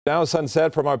Now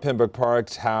sunset from our Pembroke Park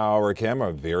Tower camera,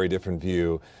 a very different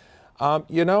view.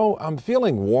 I'm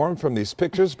feeling warm from these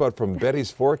pictures, but from Betty's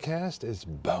forecast, it's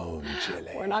bone chilly.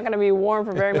 We're not going to be warm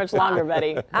for very much longer,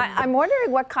 Betty. I'm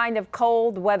wondering what kind of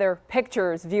cold weather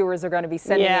pictures viewers are going to be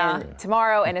sending in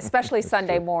tomorrow and especially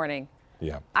Sunday morning.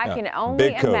 Yeah. I can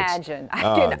only imagine. I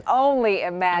can only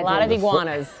imagine. A lot of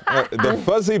iguanas. The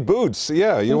fuzzy boots.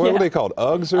 Yeah. What are they called?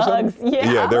 Uggs or something?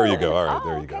 Yeah. Yeah, there you go. All right,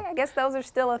 there you okay. go. I guess those are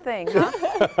still a thing,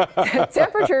 huh?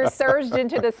 Temperatures surged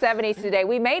into the 70s today.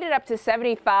 We made it up to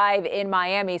 75 in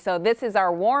Miami, so this is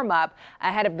our warm-up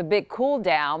ahead of the big cool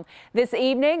down. This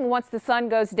evening, once the sun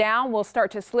goes down, we'll start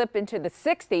to slip into the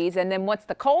 60s, and then once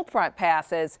the cold front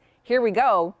passes, here we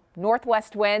go.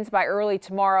 Northwest winds by early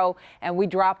tomorrow, and we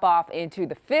drop off into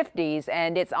the 50s,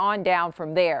 and it's on down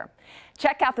from there.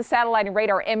 Check out the satellite and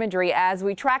radar imagery as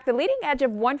we track the leading edge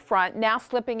of one front now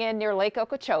slipping in near Lake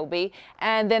Okeechobee,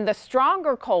 and then the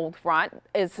stronger cold front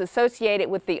is associated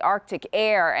with the Arctic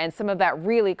air, and some of that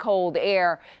really cold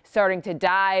air starting to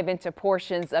dive into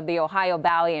portions of the Ohio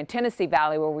Valley and Tennessee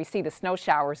Valley where we see the snow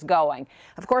showers going.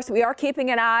 Of course, we are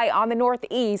keeping an eye on the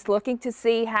northeast, looking to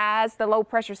see has the low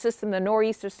pressure system, the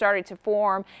nor'easter, started to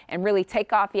form and really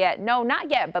take off yet. No, not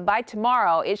yet, but by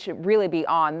tomorrow it should really be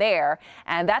on there,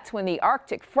 and that's when the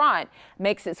Arctic front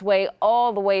makes its way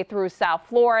all the way through South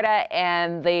Florida,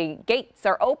 and the gates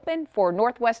are open for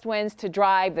northwest winds to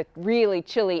drive the really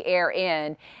chilly air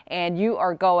in, and you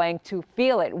are going to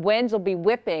feel it. Winds will be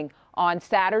whipping on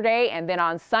Saturday and then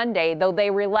on Sunday. Though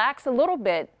they relax a little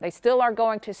bit, they still are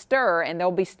going to stir, and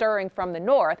they'll be stirring from the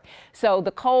north. So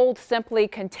the cold simply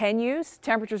continues.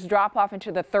 Temperatures drop off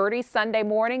into the 30s Sunday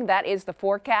morning. That is the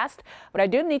forecast. But I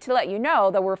do need to let you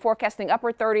know that we're forecasting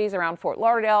upper 30s around Fort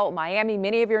Lauderdale, Miami,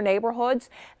 many of your neighborhoods.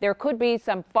 There could be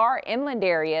some far inland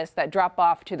areas that drop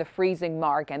off to the freezing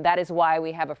mark, and that is why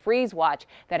we have a freeze watch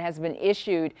that has been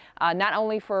issued not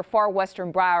only for far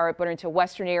western Broward, but into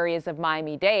western areas of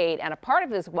Miami-Dade. And a part of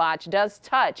this watch does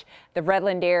touch the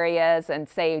Redland areas and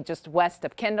say just west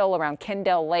of Kendall, around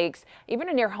Kendall Lakes,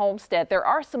 even near Homestead. There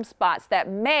are some spots that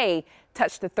may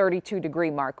touch the 32-degree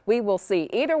mark. We will see.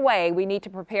 Either way, we need to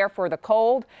prepare for the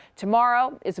cold.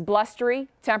 Tomorrow is blustery.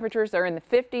 Temperatures are in the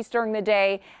 50s during the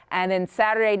day, and then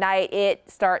Saturday night it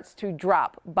starts to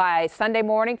drop. By Sunday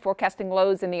morning, forecasting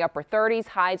lows in the upper 30s,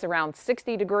 highs around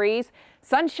 60 degrees.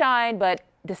 Sunshine, but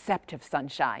deceptive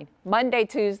sunshine. Monday,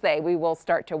 Tuesday, we will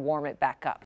start to warm it back up.